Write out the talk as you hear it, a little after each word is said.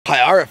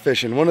Payara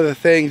fishing. One of the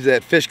things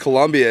that Fish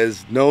Columbia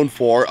is known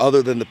for,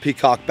 other than the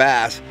peacock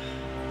bass,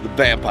 the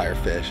vampire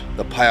fish,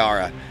 the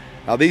Payara.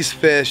 Now these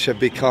fish have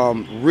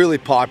become really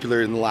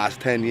popular in the last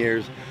 10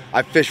 years.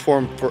 I've fished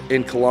for them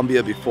in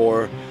Colombia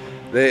before.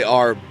 They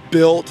are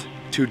built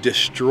to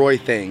destroy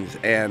things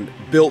and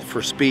built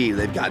for speed.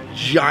 They've got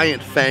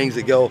giant fangs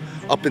that go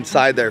up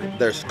inside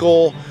their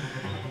skull.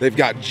 They've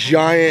got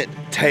giant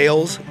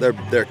tails.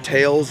 Their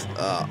tails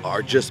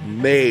are just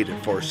made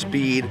for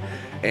speed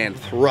and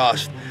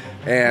thrust,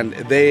 and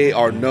they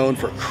are known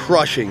for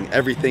crushing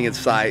everything in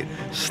sight,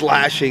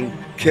 slashing,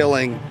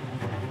 killing.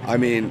 I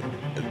mean,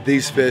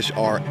 these fish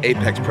are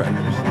apex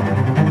predators.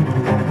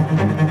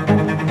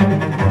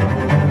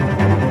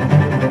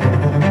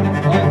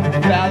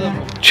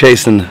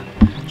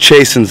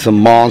 Chasing some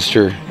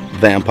monster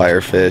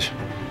vampire fish.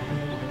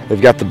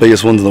 They've got the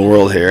biggest ones in the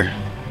world here,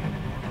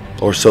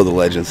 or so the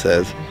legend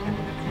says.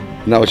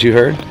 Isn't that what you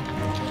heard?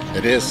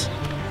 It is.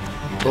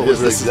 What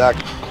was the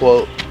exact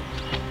quote?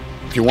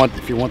 If you want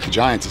the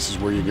giants, this is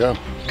where you go.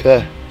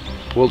 Okay.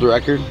 World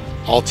record?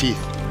 All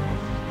teeth.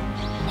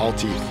 All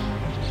teeth.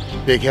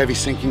 Big heavy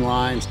sinking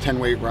lines, 10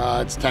 weight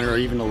rods, 10 or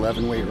even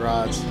 11 weight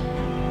rods,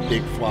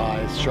 big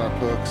flies, sharp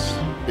hooks,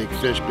 big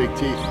fish, big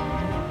teeth.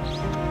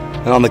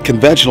 And on the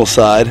conventional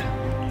side,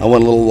 I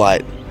went a little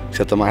light,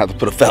 except I might have to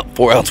put a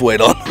 4-ounce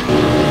weight on.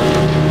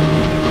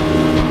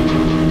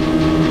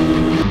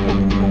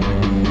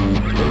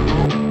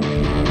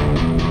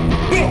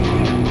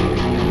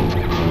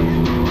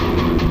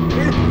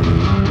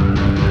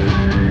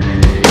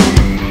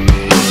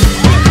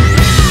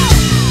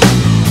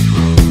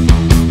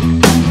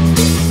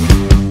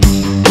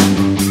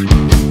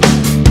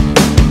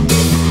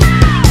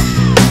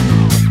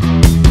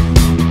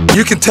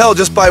 You can tell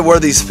just by where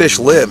these fish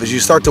live as you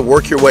start to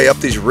work your way up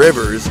these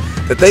rivers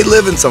that they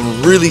live in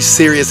some really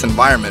serious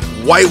environment.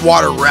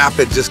 Whitewater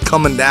rapids just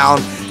coming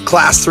down,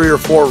 class 3 or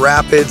 4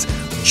 rapids,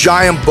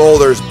 giant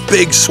boulders,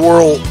 big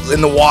swirl in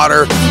the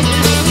water.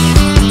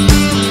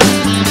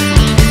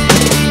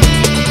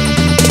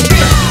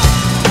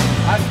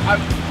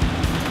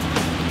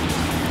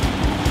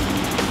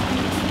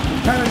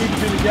 Kind of need to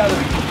be together.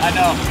 I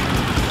know.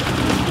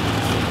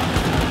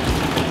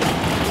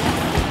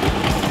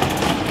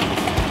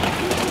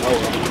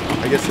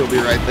 I guess he'll be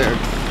right there.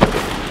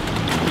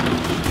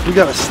 We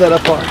gotta set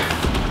up our... See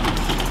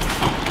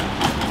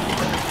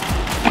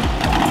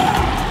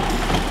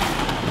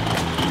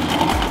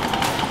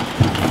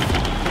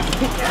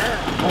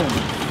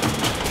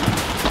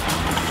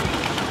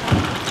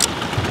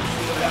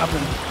what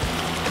happens.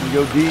 We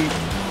go deep.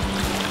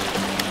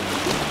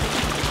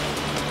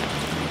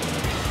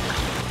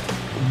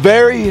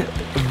 Very,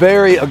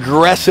 very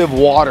aggressive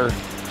water.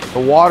 The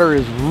water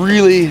is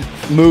really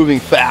moving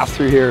fast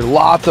through here.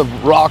 Lots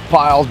of rock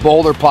piles,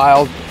 boulder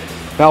piles.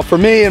 Now for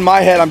me, in my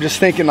head, I'm just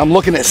thinking, I'm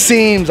looking at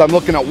seams, I'm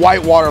looking at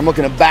whitewater, I'm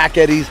looking at back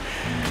eddies,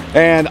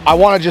 and I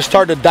want to just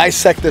start to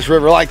dissect this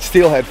river like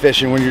steelhead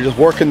fishing when you're just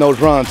working those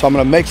runs. So I'm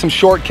going to make some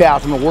short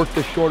casts. I'm going to work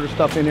the shorter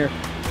stuff in here.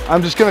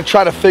 I'm just going to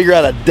try to figure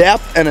out a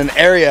depth and an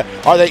area.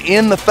 Are they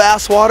in the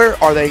fast water?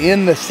 Are they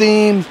in the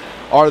seams?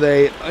 Are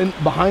they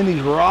behind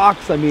these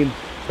rocks? I mean,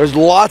 there's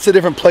lots of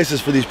different places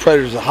for these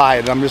predators to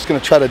hide, and I'm just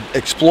gonna try to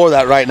explore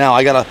that right now.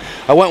 I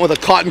went with a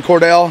cotton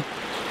cordell.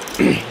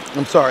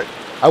 I'm sorry.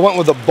 I went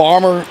with a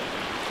bomber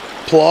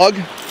plug.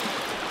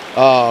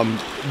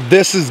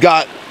 This has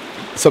got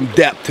some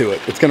depth to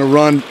it. It's gonna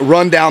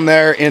run down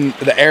there in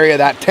the area,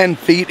 that 10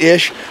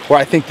 feet-ish, where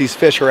I think these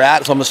fish are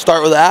at. So I'm gonna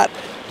start with that.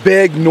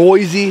 Big,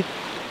 noisy.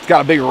 It's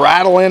got a big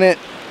rattle in it.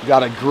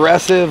 Got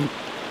aggressive.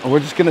 And we're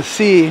just gonna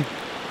see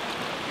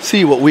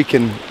what we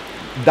can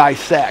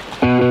dissect.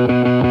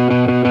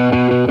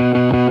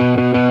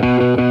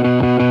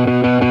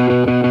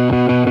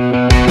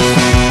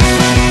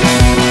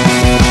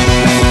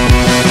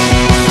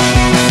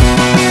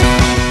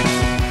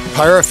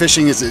 Payara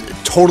fishing is a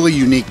totally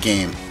unique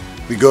game.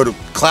 We go to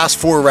class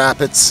 4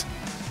 rapids,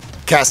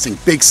 casting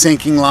big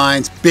sinking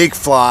lines, big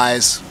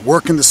flies,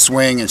 working the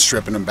swing and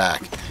stripping them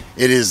back.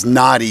 It is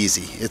not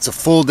easy. It's a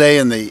full day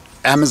in the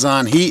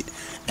Amazon heat,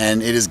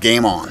 and it is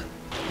game on.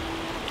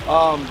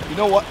 You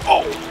know what?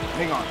 Oh,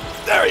 hang on.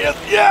 There he is.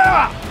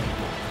 Yeah!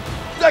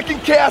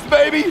 Second cast,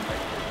 baby.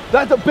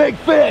 That's a big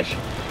fish.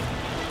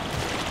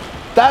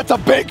 That's a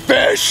big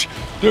fish.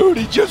 Dude,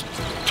 he just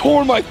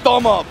tore my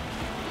thumb up.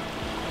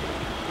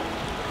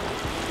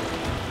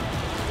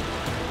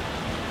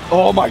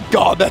 Oh my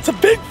God, that's a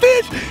big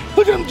fish.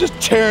 Look at him just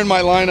tearing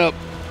my line up.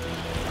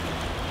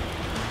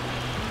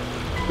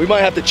 We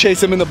might have to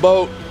chase him in the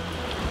boat.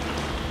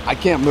 I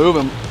can't move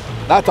him.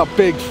 That's a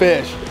big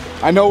fish.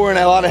 I know we're in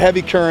a lot of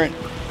heavy current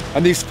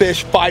and these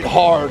fish fight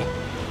hard,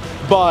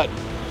 but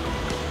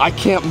I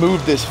can't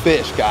move this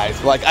fish, guys.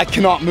 Like, I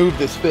cannot move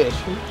this fish.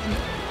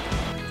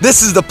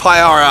 This is the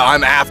Payara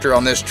I'm after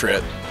on this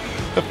trip.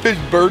 The fish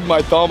burned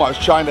my thumb. I was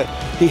trying to,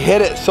 he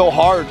hit it so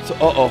hard.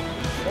 So,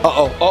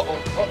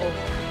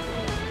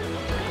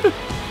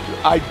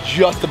 I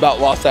just about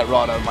lost that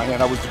rod out of my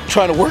hand. I was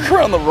trying to work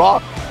around the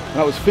rock and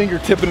I was finger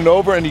tipping it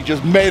over and he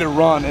just made a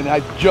run and I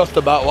just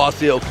about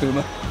lost the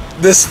Okuma.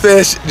 this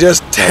fish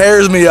just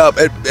tears me up.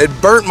 It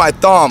burnt my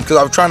thumb because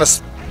I was trying to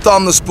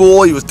thumb the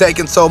spool. He was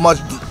taking so much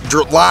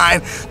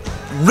line,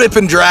 rip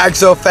and drag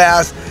so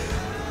fast.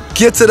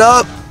 Gets it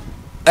up,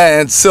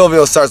 and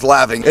Silvio starts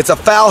laughing. It's a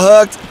foul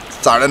hooked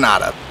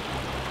sardinata.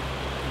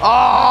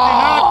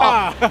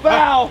 Oh,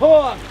 foul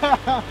hook.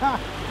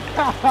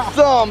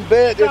 Some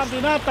bitch.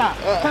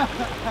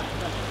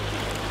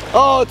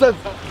 Oh,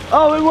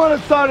 we wanted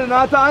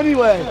sardinata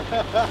anyway.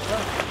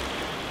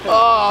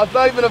 Oh, it's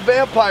not even a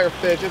vampire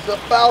fish. It's a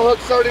foul hook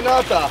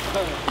sardinata.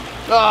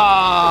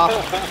 Ah,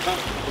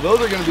 well, those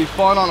are going to be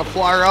fun on a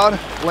fly rod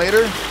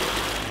later.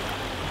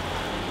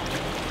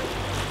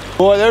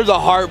 Boy, there's a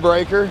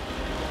heartbreaker.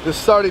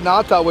 This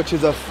sardinata, which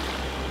is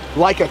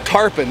like a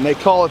tarpon. They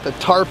call it the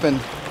tarpon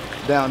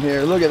down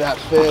here. Look at that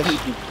fish.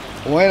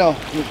 Bueno.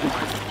 Let me get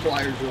my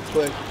pliers real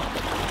quick.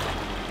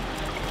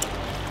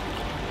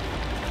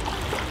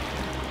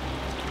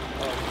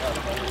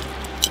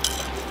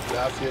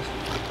 Gracias.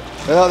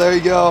 Well, there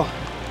you go.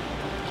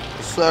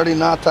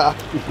 Sardinata.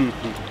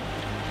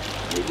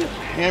 We just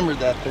hammered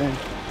that thing.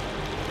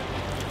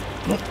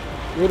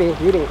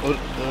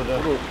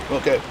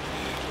 Okay.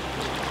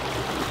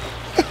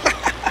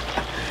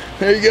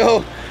 There you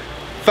go.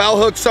 Foul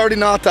hook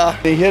sardinata.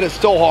 He hit it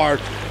so hard.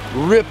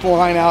 Rip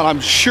line out. I'm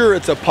sure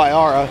it's a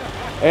Payara.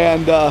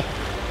 And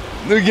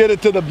we get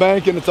it to the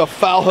bank and it's a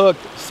foul hook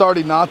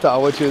sardinata,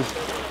 which is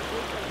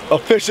a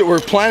fish that we're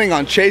planning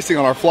on chasing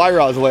on our fly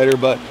rods later,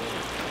 but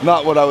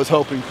not what I was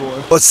hoping for.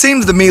 Well, it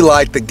seems to me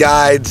like the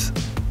guides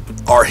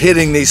are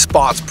hitting these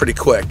spots pretty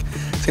quick.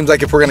 Seems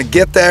like if we're gonna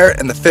get there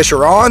and the fish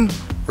are on,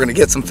 we're gonna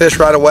get some fish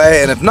right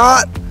away, and if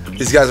not,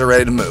 these guys are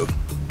ready to move.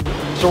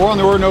 So we're on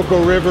the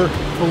Orinoco River,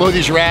 below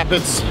these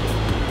rapids.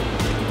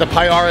 The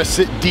Payara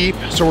sit deep,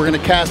 so we're gonna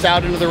cast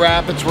out into the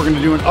rapids. We're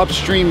gonna do an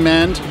upstream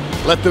mend,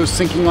 let those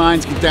sinking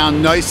lines get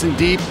down nice and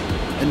deep,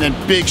 and then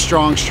big,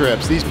 strong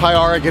strips. These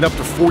Payara get up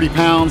to 40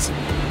 pounds,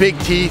 big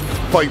teeth,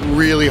 fight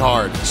really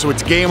hard. So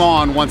it's game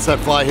on once that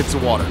fly hits the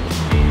water.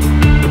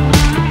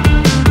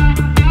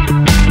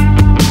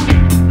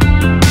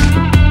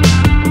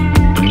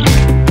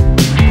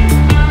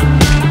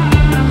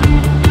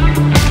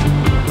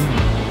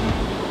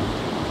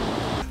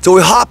 So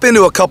we hop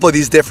into a couple of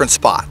these different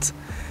spots,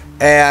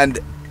 and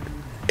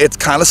it's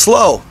kind of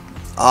slow.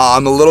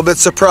 I'm a little bit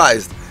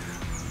surprised.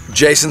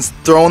 Jason's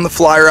throwing the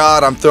fly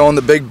rod, I'm throwing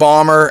the big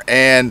bomber,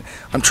 and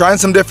I'm trying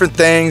some different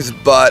things,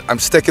 but I'm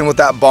sticking with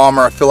that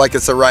bomber. I feel like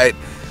it's the right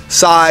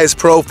size,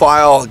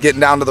 profile, getting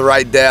down to the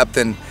right depth,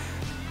 and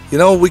you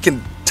know, we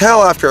can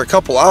tell after a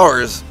couple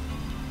hours,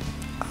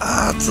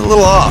 it's a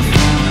little off.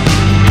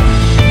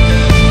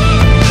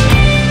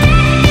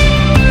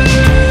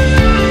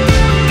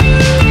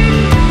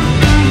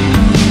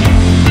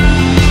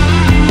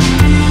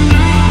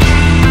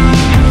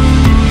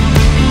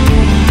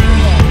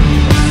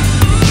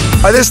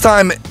 By this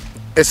time,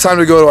 it's time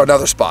to go to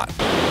another spot.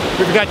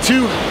 We've got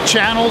two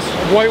channels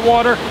of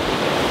whitewater,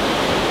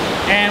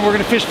 and we're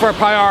gonna fish for a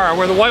Payara.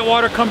 Where the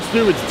whitewater comes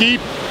through, it's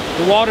deep,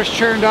 the water's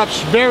churned up,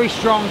 very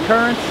strong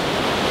currents,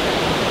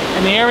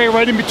 and the area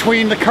right in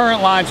between the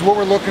current lines is what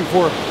we're looking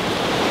for.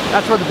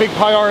 That's where the big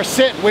Payara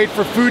sit, wait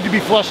for food to be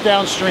flushed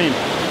downstream.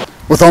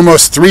 With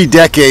almost 3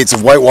 decades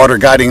of whitewater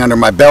guiding under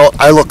my belt,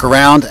 I look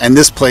around and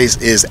this place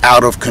is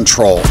out of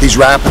control. These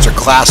rapids are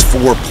class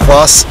 4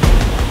 plus.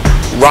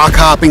 Rock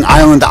hopping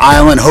island to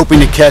island,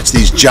 hoping to catch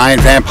these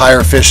giant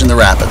vampire fish in the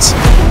rapids.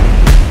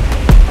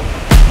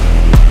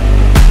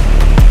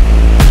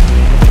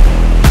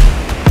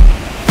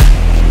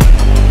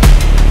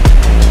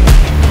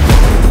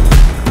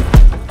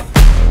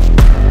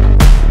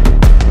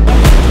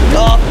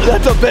 Oh,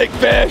 that's a big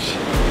fish.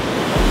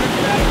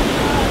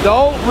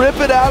 Don't rip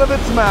it out of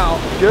its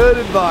mouth. Good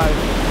advice.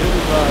 Good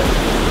advice.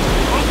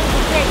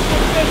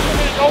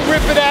 Don't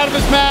rip it out of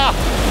his mouth.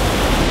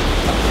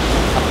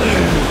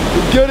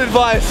 Good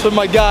advice from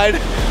my guide.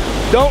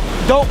 Don't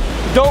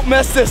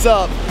mess this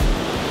up.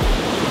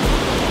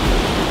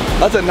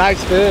 That's a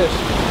nice fish.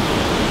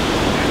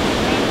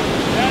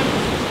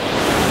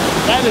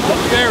 That is a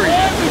very,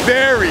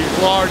 very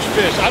large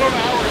fish. I don't know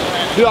how we're gonna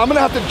land. Dude, I'm gonna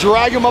have to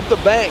drag him up the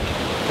bank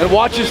and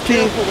watch his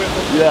teeth.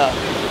 Yeah.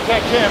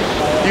 Protect him.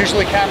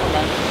 Usually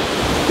cameraman.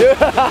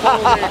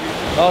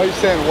 Oh, he's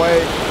saying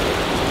wait.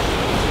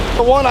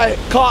 The one I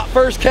caught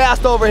first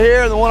cast over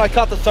here, and the one I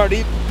caught the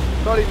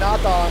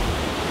sardinata on.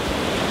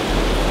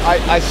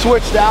 I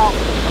switched out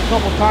a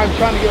couple times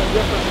trying to get a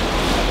different.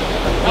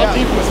 How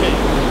deep was he?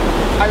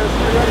 I was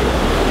ready.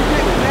 You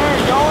getting in there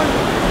and going?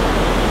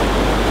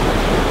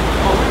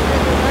 Oh, we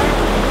getting in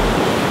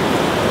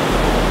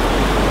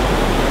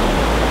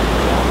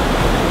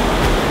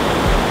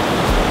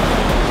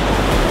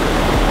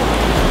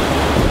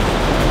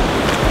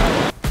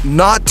there?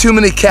 Not too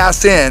many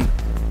casts in,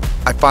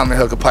 I finally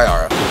hook a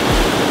Payara.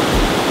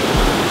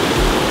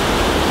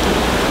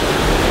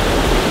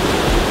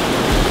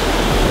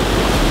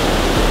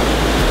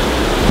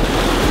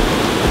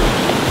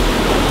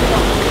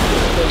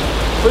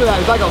 Look at that,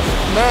 it's like a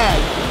snag.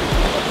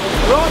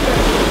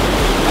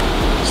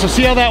 So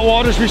see how that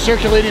water's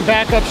recirculating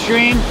back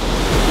upstream?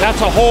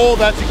 That's a hole,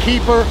 that's a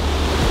keeper.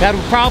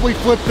 That'll probably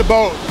flip the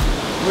boat.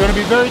 We're gonna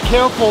be very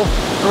careful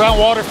around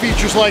water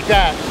features like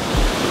that.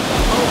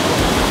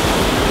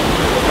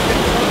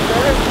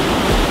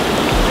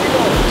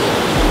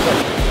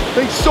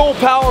 Thing's so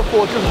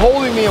powerful, it's just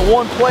holding me in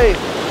one place.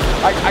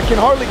 I can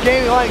hardly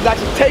gain any line. It's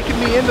actually taking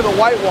me into the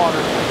white water.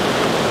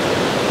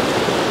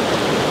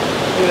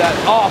 Look at that,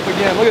 off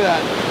again, look at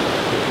that.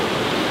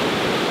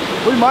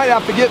 We might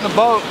have to get in the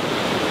boat.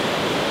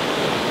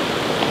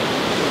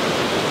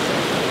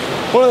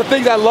 One of the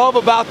things I love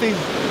about these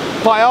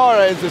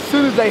Payara is as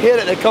soon as they hit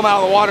it, they come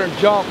out of the water and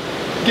jump.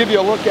 Give you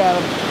a look at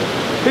them.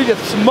 He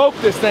just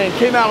smoked this thing,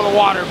 came out of the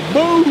water,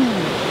 boom!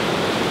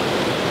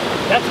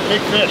 That's a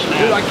big fish,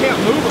 man. Dude, I can't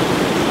move him.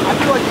 I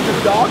feel like he's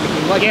just dogging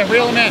me. Like, yeah,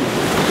 reel him in.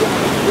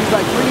 He's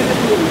like, bring it in.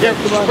 Yeah,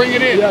 just bring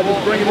it in. Yeah,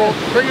 just bring it in.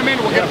 Bring him in,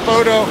 we'll get a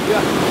photo.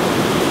 Yeah.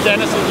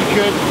 Dennis, if you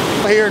could,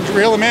 here and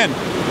reel him in.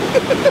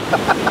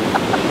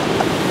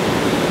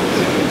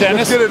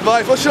 Dennis? That's good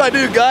advice. What should I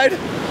do, guide?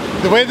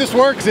 The way this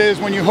works is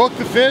when you hook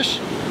the fish,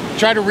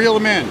 try to reel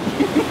him in.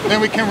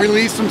 Then we can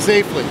release them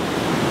safely.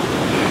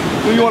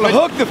 So you want to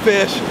hook the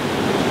fish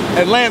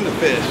and land the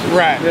fish.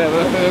 Right. Yeah,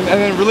 and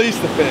then release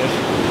the fish.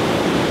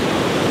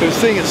 This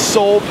thing is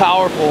so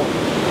powerful.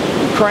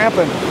 I'm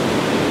cramping.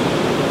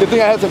 Good thing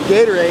I had some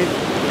Gatorade.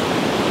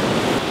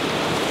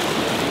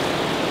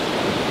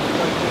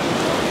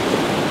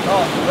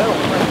 Oh, little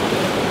cramp.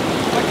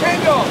 My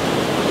Kango!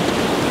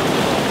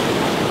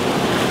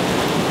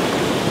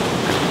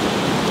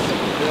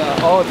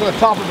 Yeah. Oh, it's on the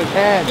top of his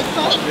hand. It's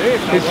not big.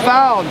 It's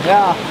found,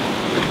 yeah.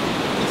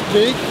 It's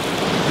big.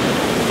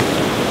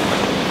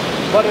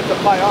 But it's a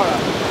Payara.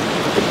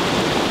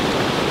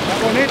 La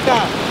bonita.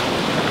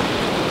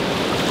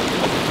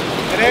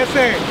 Ese.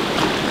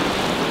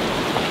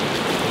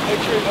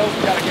 Make sure he knows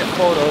we gotta get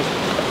photos.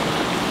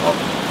 Oh.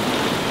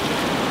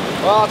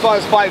 Well, that's why I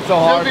was fighting so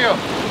hard. Silvio.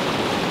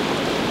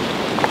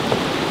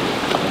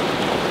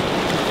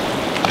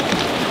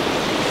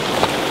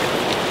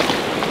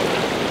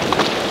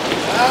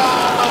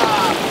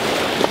 Ah!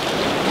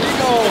 Here you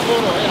go.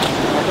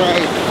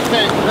 Right.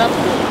 Okay, that's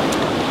good.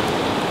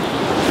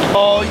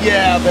 Oh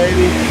yeah,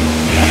 baby.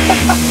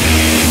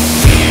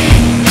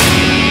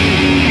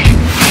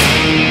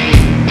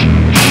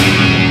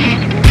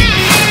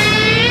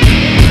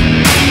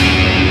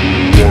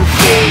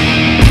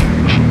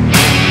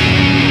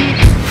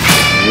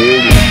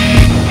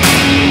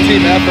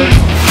 Team effort.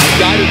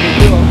 Guided me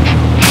through them.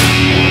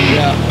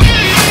 Yeah.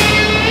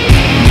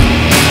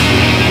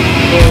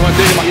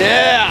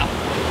 Yeah.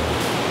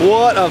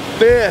 What a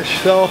fish.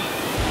 So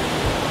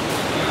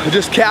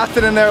just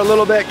casting in there a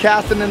little bit,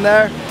 casting in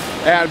there,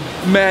 and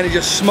man, he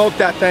just smoked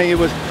that thing. It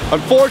was,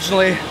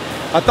 unfortunately,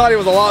 I thought he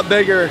was a lot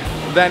bigger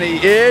than he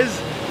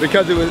is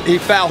because he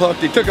foul hooked.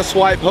 He took a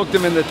swipe, hooked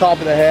him in the top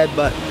of the head,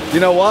 but you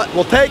know what?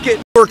 We'll take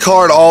it. Work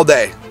hard all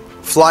day,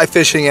 fly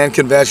fishing and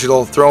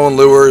conventional, throwing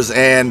lures,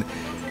 and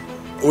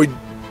we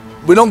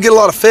don't get a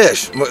lot of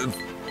fish.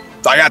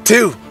 I got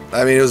two.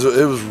 I mean, it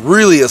was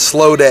really a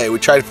slow day. We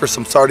tried for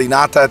some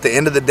sardinata at the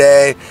end of the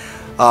day,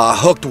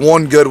 hooked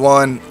one good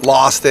one,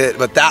 lost it,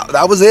 but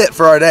that was it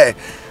for our day.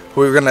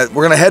 We're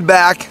gonna head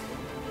back,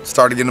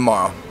 start again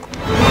tomorrow.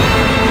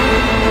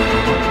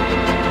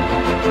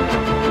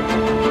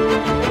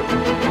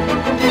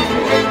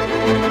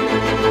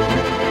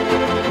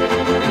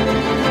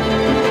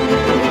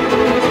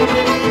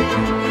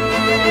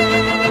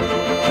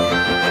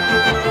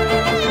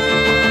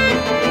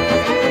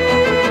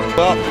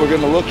 Well, we're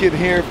gonna look in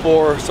here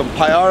for some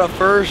Payara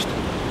first.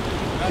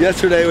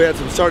 Yesterday we had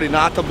some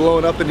sardinata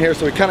blowing up in here,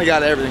 so we kind of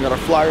got everything. We got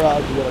our fly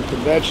rods, we got our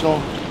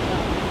conventional.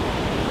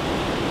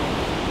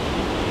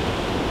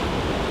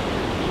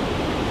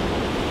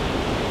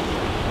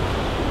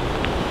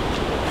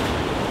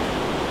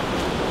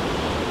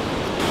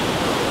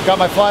 Got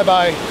my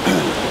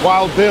flyby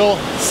Wild Bill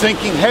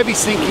sinking, heavy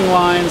sinking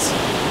lines,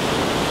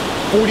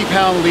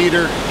 40-pound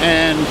leader,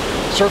 and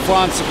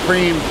Surflon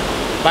Supreme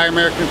by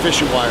American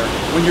Fishing Wire.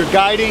 When you're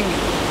guiding,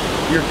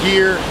 your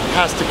gear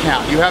has to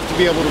count. You have to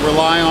be able to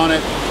rely on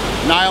it.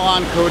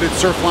 Nylon coated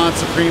Surflon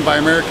Supreme by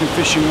American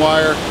Fishing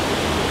Wire,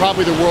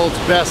 probably the world's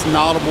best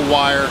nautical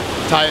wire.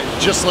 Tie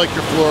it just like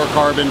your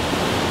fluorocarbon.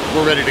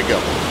 We're ready to go.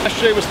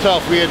 Yesterday was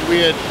tough. We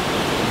had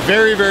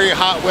very, very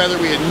hot weather.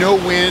 We had no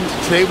wind.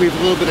 Today we have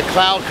a little bit of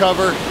cloud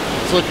cover.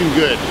 It's looking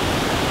good.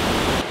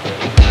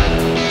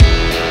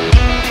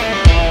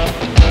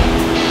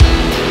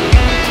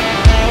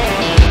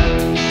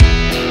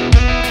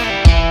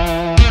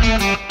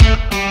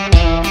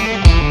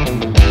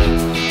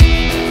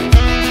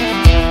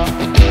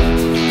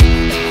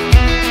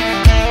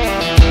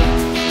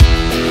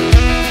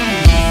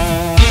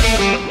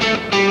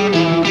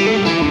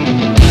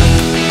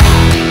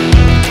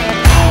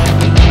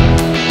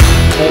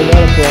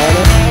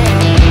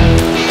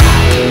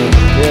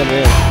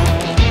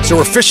 So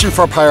we're fishing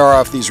for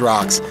Payara off these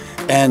rocks,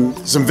 and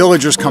some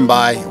villagers come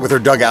by with their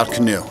dugout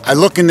canoe. I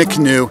look in the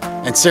canoe,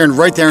 and staring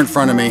right there in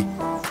front of me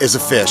is a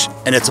fish,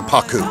 and it's a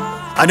pacu.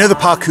 I know the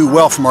pacu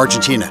well from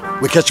Argentina.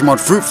 We catch them on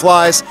fruit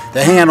flies,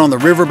 they hang out on the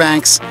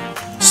riverbanks.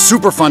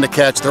 super fun to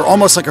catch. They're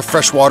almost like a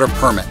freshwater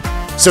permit.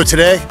 So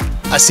today,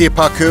 I see a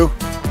pacu,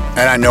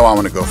 and I know I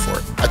want to go for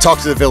it. I talk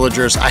to the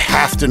villagers. I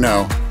have to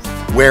know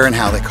where and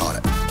how they caught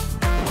it.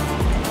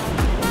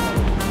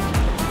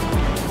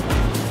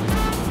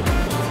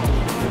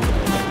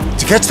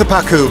 To catch the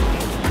pacu,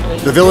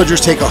 the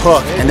villagers take a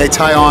hook and they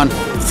tie on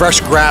fresh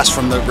grass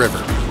from the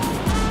river.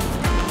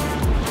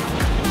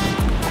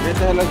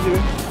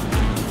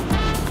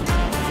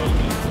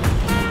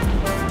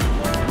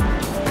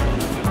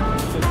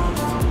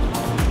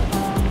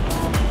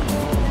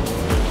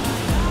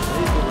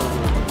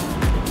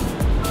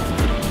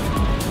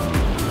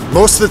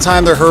 Most of the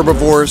time they're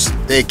herbivores.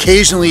 They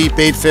occasionally eat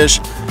bait fish,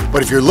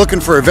 but if you're looking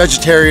for a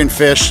vegetarian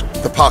fish,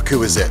 the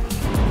pacu is it.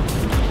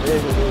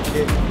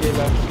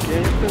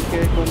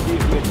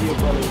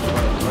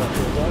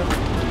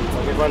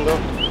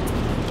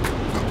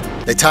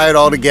 They tie it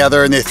all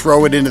together and they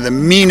throw it into the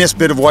meanest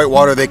bit of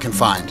whitewater they can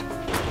find.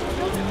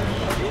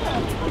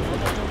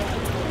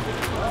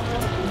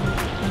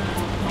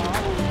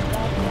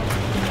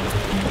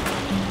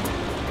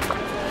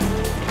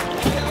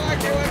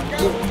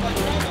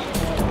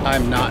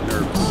 I'm not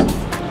nervous.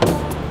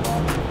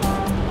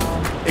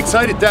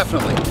 Excited,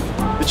 definitely.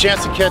 The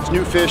chance to catch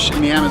new fish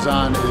in the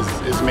Amazon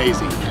is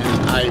amazing,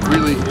 and I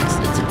really,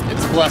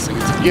 it's a blessing.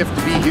 It's a gift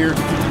to be here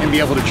and be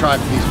able to try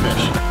for these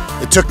fish.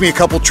 It took me a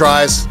couple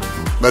tries,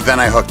 but then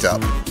I hooked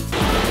up.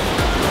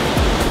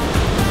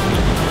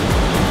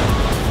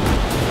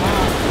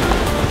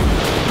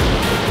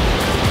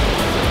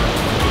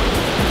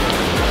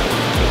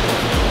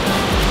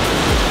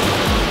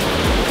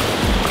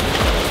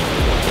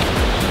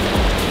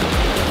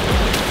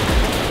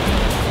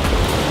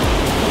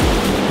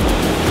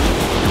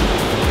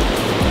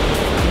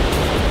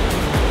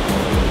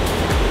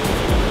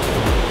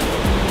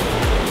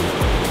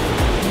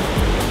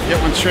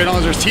 Get one straight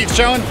on, there's teeth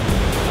showing.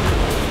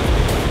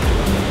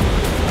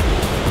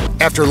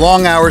 After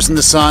long hours in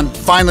the sun,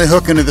 finally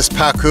hooking to this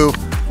pacu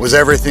was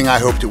everything I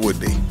hoped it would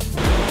be.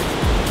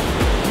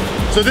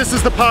 So this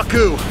is the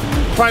pacu.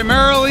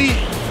 Primarily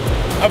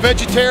a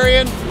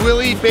vegetarian,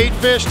 will eat bait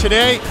fish.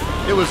 Today,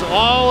 it was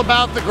all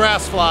about the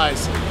grass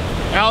flies.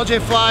 Algae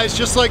flies,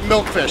 just like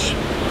milkfish.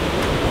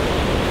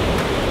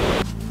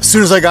 As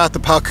soon as I got the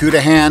pacu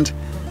to hand,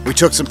 we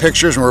took some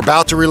pictures and we're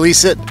about to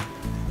release it.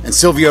 And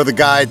Silvio, the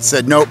guide,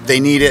 said, nope, they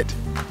need it.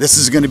 This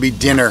is gonna be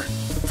dinner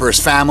for his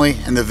family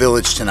and the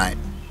village tonight.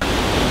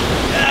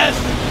 Yes!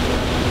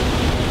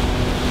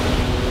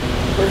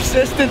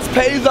 Persistence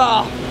pays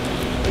off.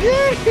 Good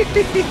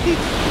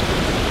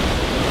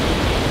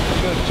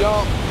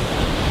jump.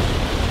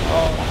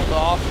 Oh, that's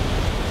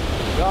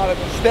awesome. God, I've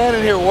been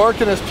standing here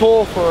working this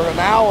pool for an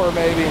hour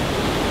maybe.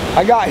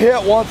 I got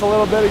hit once a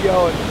little bit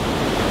ago and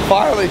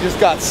finally just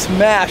got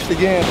smashed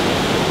again.